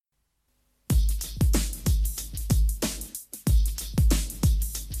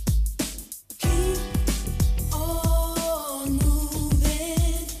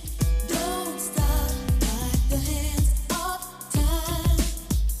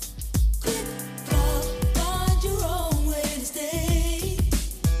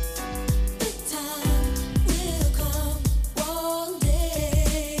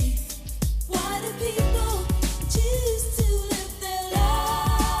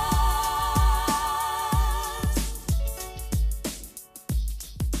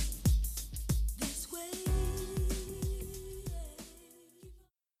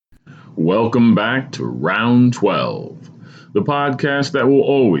Welcome back to Round 12, the podcast that will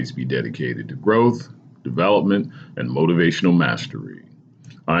always be dedicated to growth, development, and motivational mastery.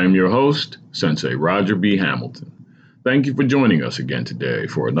 I am your host, Sensei Roger B. Hamilton. Thank you for joining us again today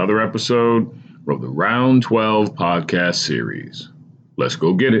for another episode of the Round 12 podcast series. Let's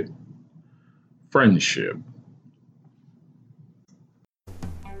go get it. Friendship.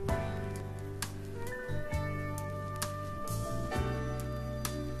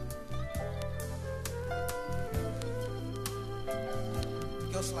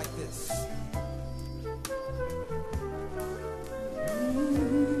 Just like this.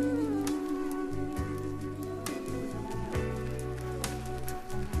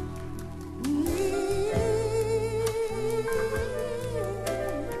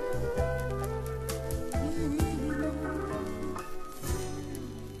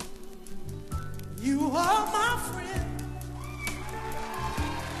 You are my friend.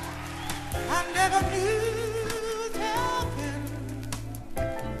 I never knew helping.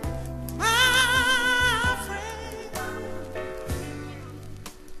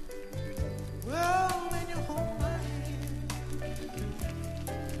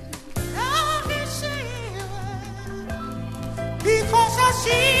 Because I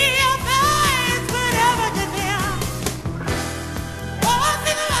see your face whenever you're there. One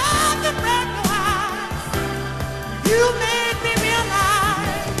thing about the brand new eyes, you made me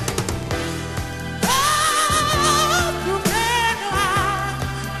realize. Oh, you brand new eyes,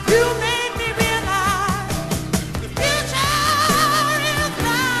 you made me realize. The future is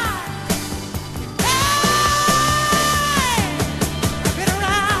bright. Hey, I've been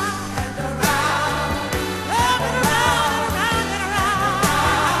around and around, I've been around.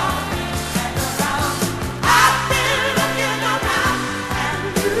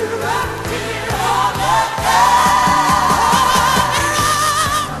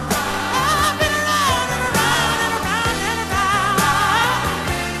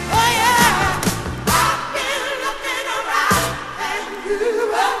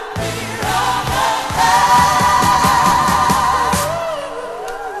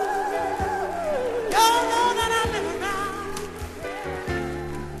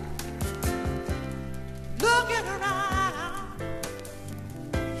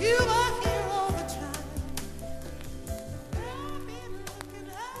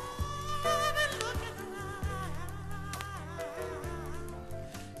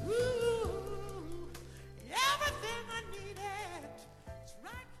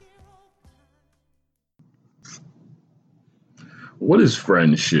 What is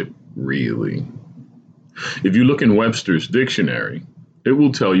friendship really? If you look in Webster's dictionary, it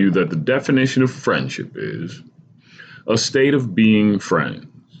will tell you that the definition of friendship is a state of being friends,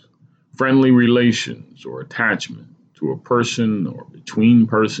 friendly relations or attachment to a person or between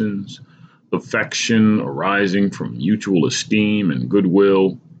persons, affection arising from mutual esteem and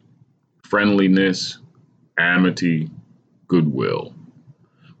goodwill, friendliness, amity, goodwill.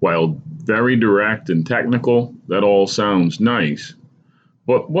 While very direct and technical, that all sounds nice,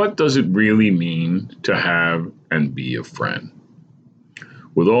 but what does it really mean to have and be a friend?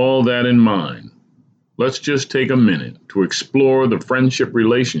 With all that in mind, let's just take a minute to explore the friendship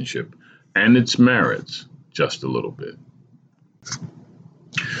relationship and its merits just a little bit.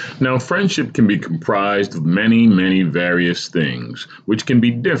 Now, friendship can be comprised of many various things, which can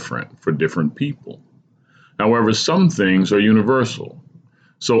be different for different people. However, some things are universal.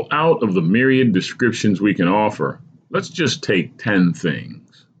 So out of the myriad descriptions we can offer, let's just take 10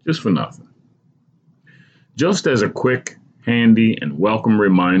 things, just for nothing. Just as a quick, handy, and welcome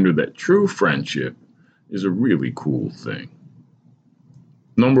reminder that true friendship is a really cool thing.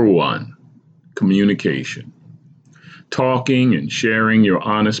 Number 1, communication. Talking and sharing your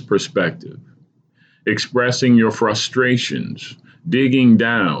honest perspective. Expressing your frustrations, digging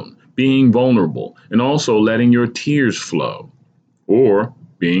down, being vulnerable, and also letting your tears flow. Or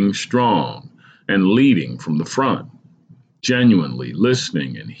being strong and leading from the front, genuinely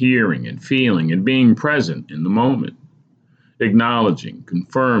listening and hearing and feeling and being present in the moment, acknowledging,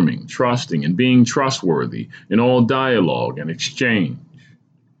 confirming, trusting, and being trustworthy in all dialogue and exchange,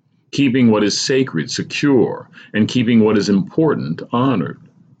 keeping what is sacred secure and keeping what is important honored,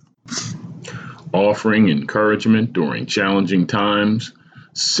 offering encouragement during challenging times,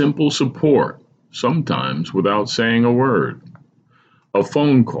 simple support, sometimes without saying a word, a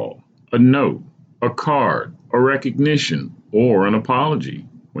phone call, a note, a card, a recognition, or an apology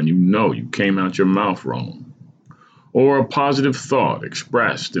when you know you came out your mouth wrong, or a positive thought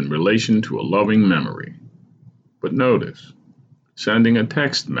expressed in relation to a loving memory. But notice, sending a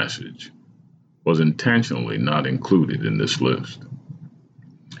text message was intentionally not included in this list.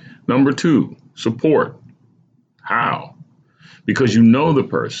 Number 2, support. How? Because you know the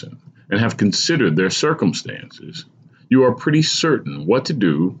person and have considered their circumstances. You are pretty certain what to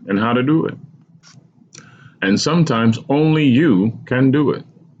do and how to do it. And sometimes only you can do it.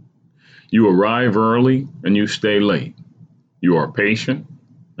 You arrive early and you stay late. You are patient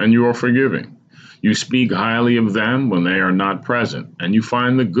and you are forgiving. You speak highly of them when they are not present, and you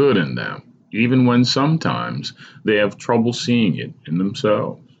find the good in them, even when sometimes they have trouble seeing it in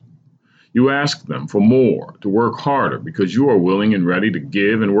themselves. You ask them for more, to work harder, because you are willing and ready to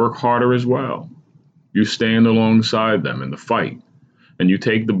give and work harder as well. You stand alongside them in the fight, and you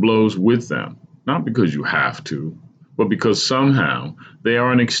take the blows with them, not because you have to, but because somehow they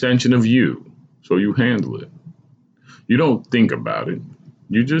are an extension of you, so you handle it. You don't think about it,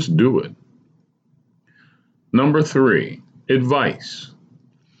 you just do it. Number 3, advice.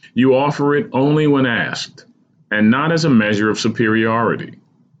 You offer it only when asked, and not as a measure of superiority.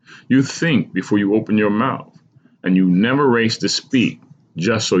 You think before you open your mouth, and you never race to speak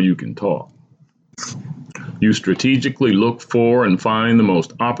just so you can talk. You strategically look for and find the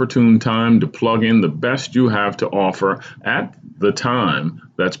most opportune time to plug in the best you have to offer at the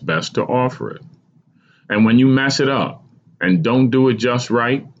time that's best to offer it. And when you mess it up and don't do it just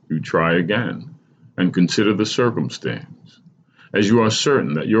right, you try again and consider the circumstance, as you are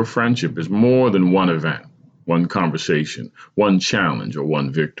certain that your friendship is more than one event, one conversation, one challenge, or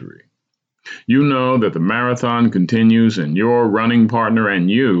one victory. You know that the marathon continues and your running partner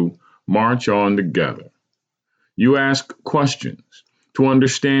and you march on together. You ask questions to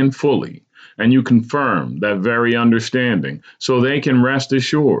understand fully, and you confirm that very understanding so they can rest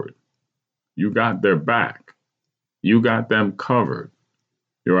assured. You got their back. You got them covered.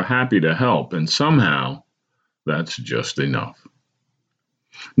 You're happy to help, and somehow that's just enough.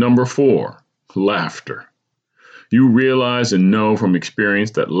 Number 4, laughter. You realize and know from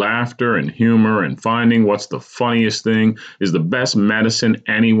experience that laughter and humor and finding what's the funniest thing is the best medicine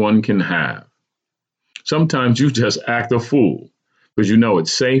anyone can have. Sometimes you just act a fool because you know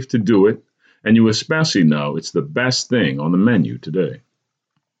it's safe to do it, and you especially know it's the best thing on the menu today.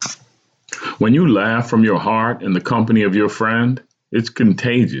 When you laugh from your heart in the company of your friend, it's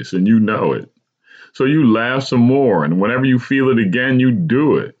contagious and you know it. So you laugh some more, and whenever you feel it again, you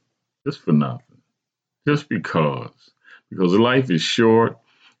do it. Just for nothing. Just because. Because life is short,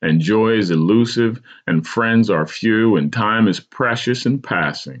 and joy is elusive, and friends are few, and time is precious and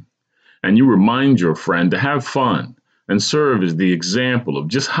passing. And you remind your friend to have fun and serve as the example of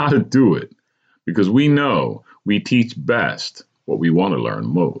just how to do it, because we know we teach best what we want to learn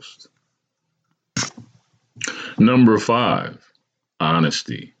most. Number 5,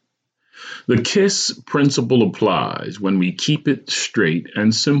 honesty. The KISS principle applies when we keep it straight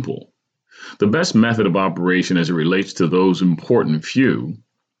and simple. The best method of operation as it relates to those important few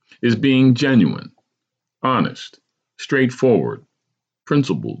is being genuine, honest, straightforward,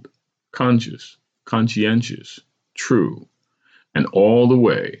 principled, conscious, conscientious, true, and all the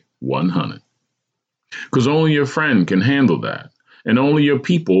way 100. Because only your friend can handle that, and only your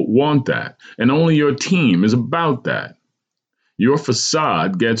people want that, and only your team is about that. Your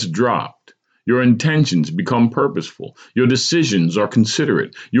facade gets dropped. Your intentions become purposeful. Your decisions are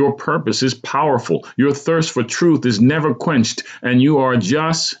considerate. Your purpose is powerful. Your thirst for truth is never quenched, and you are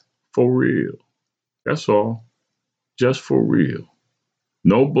just for real. That's all. Just for real.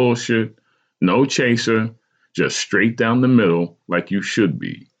 No bullshit, no chaser, just straight down the middle like you should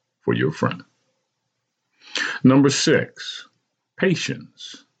be for your friend. Number 6,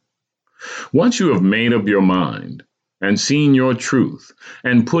 patience. Once you have made up your mind and seen your truth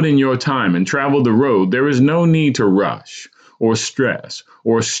and put in your time and traveled the road, there is no need to rush or stress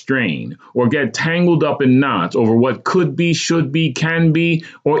or strain or get tangled up in knots over what could be, should be, can be,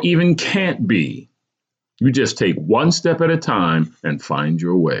 or even can't be. You just take one step at a time and find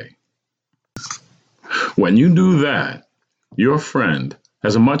your way. When you do that, your friend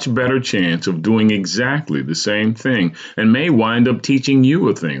has a much better chance of doing exactly the same thing and may wind up teaching you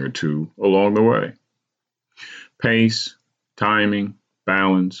a thing or two along the way. Pace, timing,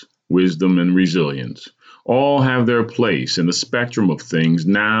 balance, wisdom, and resilience all have their place in the spectrum of things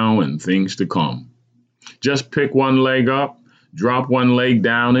now and things to come. Just pick one leg up, drop one leg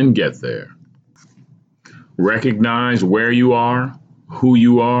down, and get there. Recognize where you are, who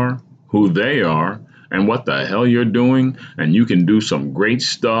they are, and what the hell you're doing, and you can do some great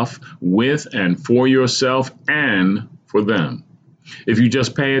stuff with and for yourself and for them, if you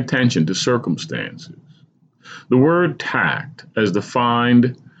just pay attention to circumstances. The word tact, as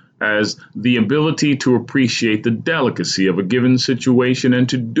defined as the ability to appreciate the delicacy of a given situation and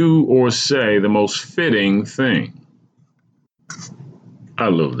to do or say the most fitting thing. I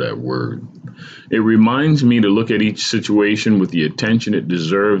love that word. It reminds me to look at each situation with the attention it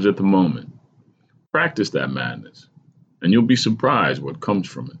deserves at the moment. Practice that madness, and you'll be surprised what comes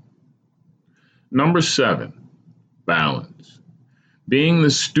from it. Number 7, balance. Being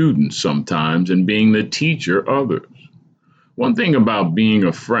the student sometimes and being the teacher others. One thing about being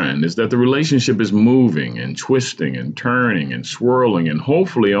a friend is that the relationship is moving and twisting and turning and swirling and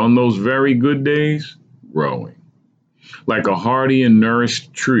hopefully on those very good days, growing. Like a hardy and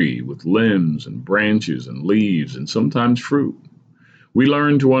nourished tree with limbs and branches and leaves and sometimes fruit. We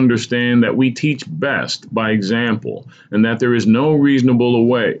learn to understand that we teach best by example and that there is no reasonable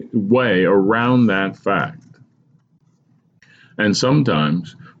way around that fact. And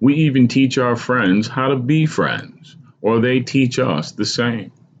sometimes we even teach our friends how to be friends, or they teach us the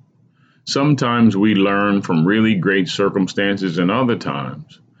same. Sometimes we learn from really great circumstances and other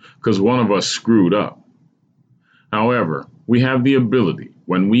times because one of us screwed up. However, we have the ability,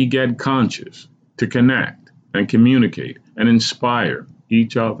 when we get conscious, to connect and communicate and inspire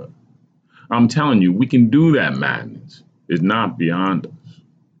each other. I'm telling you, we can do that madness. It's not beyond us.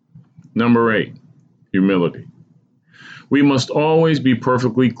 Number 8, humility. We must always be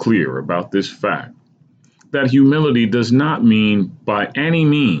perfectly clear about this fact, that humility does not mean by any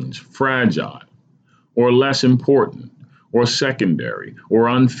means fragile or less important or secondary or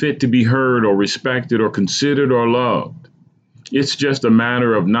unfit to be heard or respected or considered or loved. It's just a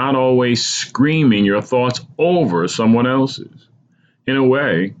matter of not always screaming your thoughts over someone else's. In a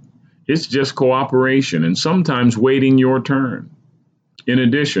way, it's just cooperation and sometimes waiting your turn. In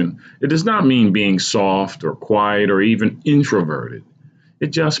addition, it does not mean being soft or quiet or even introverted. It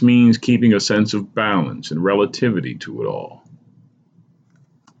just means keeping a sense of balance and relativity to it all.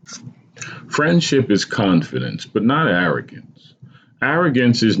 Friendship is confidence, but not arrogance.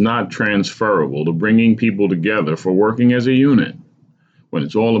 Arrogance is not transferable to bringing people together for working as a unit. When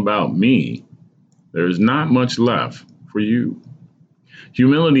it's all about me, there is not much left for you.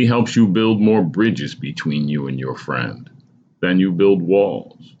 Humility helps you build more bridges between you and your friend than you build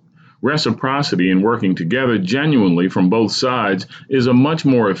walls. Reciprocity and working together genuinely from both sides is a much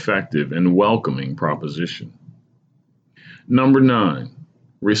more effective and welcoming proposition. Number 9,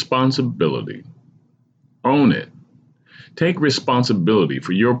 responsibility. Own it. Take responsibility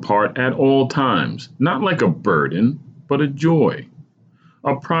for your part at all times, not like a burden, but a joy,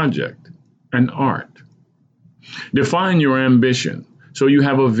 a project, an art. Define your ambition so you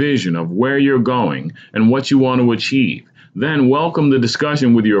have a vision of where you're going and what you want to achieve. Then welcome the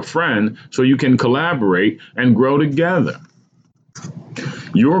discussion with your friend so you can collaborate and grow together.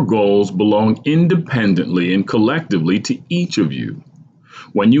 Your goals belong independently and collectively to each of you.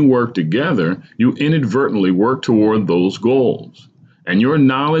 When you work together, you inadvertently work toward those goals. And your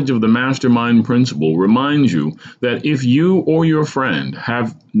knowledge of the mastermind principle reminds you that if you or your friend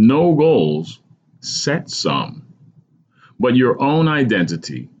have no goals, set some. But your own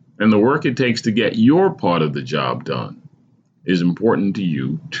identity and the work it takes to get your part of the job done is important to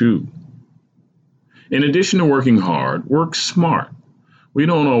you too. In addition to working hard, work smart. We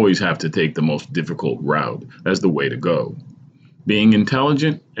don't always have to take the most difficult route as the way to go. Being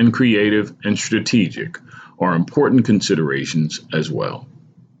intelligent and creative and strategic are important considerations as well.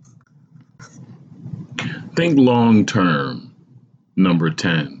 Think long term. Number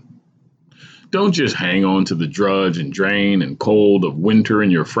 10. Don't just hang on to the drudge and drain and cold of winter in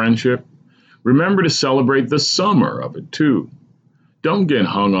your friendship. Remember to celebrate the summer of it too. Don't get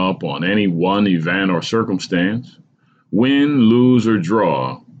hung up on any one event or circumstance. Win, lose, or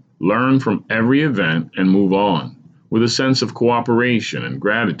draw, learn from every event and move on with a sense of cooperation and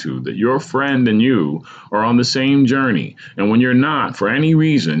gratitude that your friend and you are on the same journey. And when you're not, for any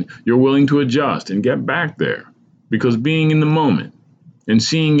reason, you're willing to adjust and get back there. Because being in the moment and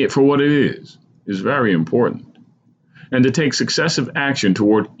seeing it for what it is very important. And to take successive action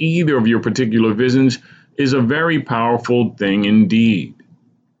toward either of your particular visions is a very powerful thing indeed.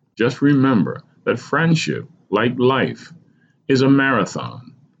 Just remember that friendship, like life, is a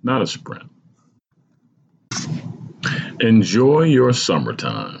marathon, not a sprint. Enjoy your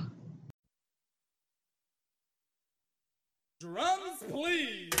summertime. Drums,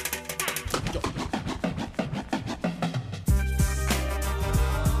 please.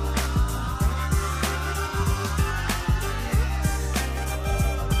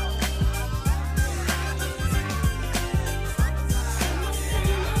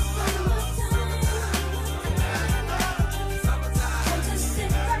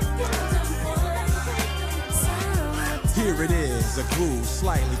 Here it is, a groove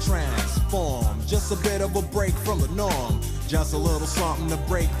slightly transformed, just a bit of a break from the norm. Just a little something to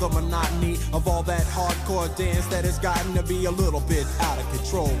break the monotony of all that hardcore dance that has gotten to be a little bit out of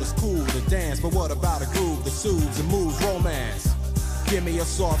control. It's cool to dance, but what about a groove that soothes and moves romance? Give me a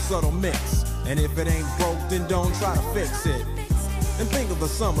soft, subtle mix, and if it ain't broke, then don't try to fix it. And think of the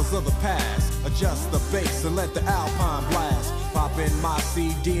summers of the past. Adjust the bass and let the Alpine blast. Pop in my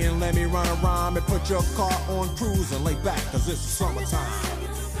CD and let me run a rhyme and put your car on cruise and lay back, cause it's summertime.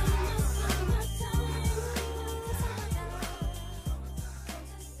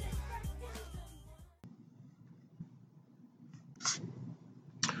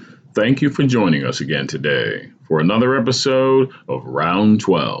 Thank you for joining us again today for another episode of Round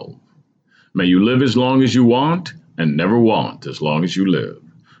 12. May you live as long as you want and never want as long as you live.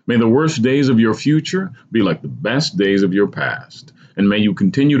 May the worst days of your future be like the best days of your past, and may you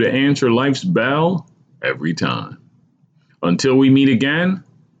continue to answer life's bell every time. Until we meet again,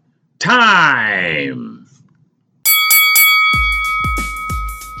 time!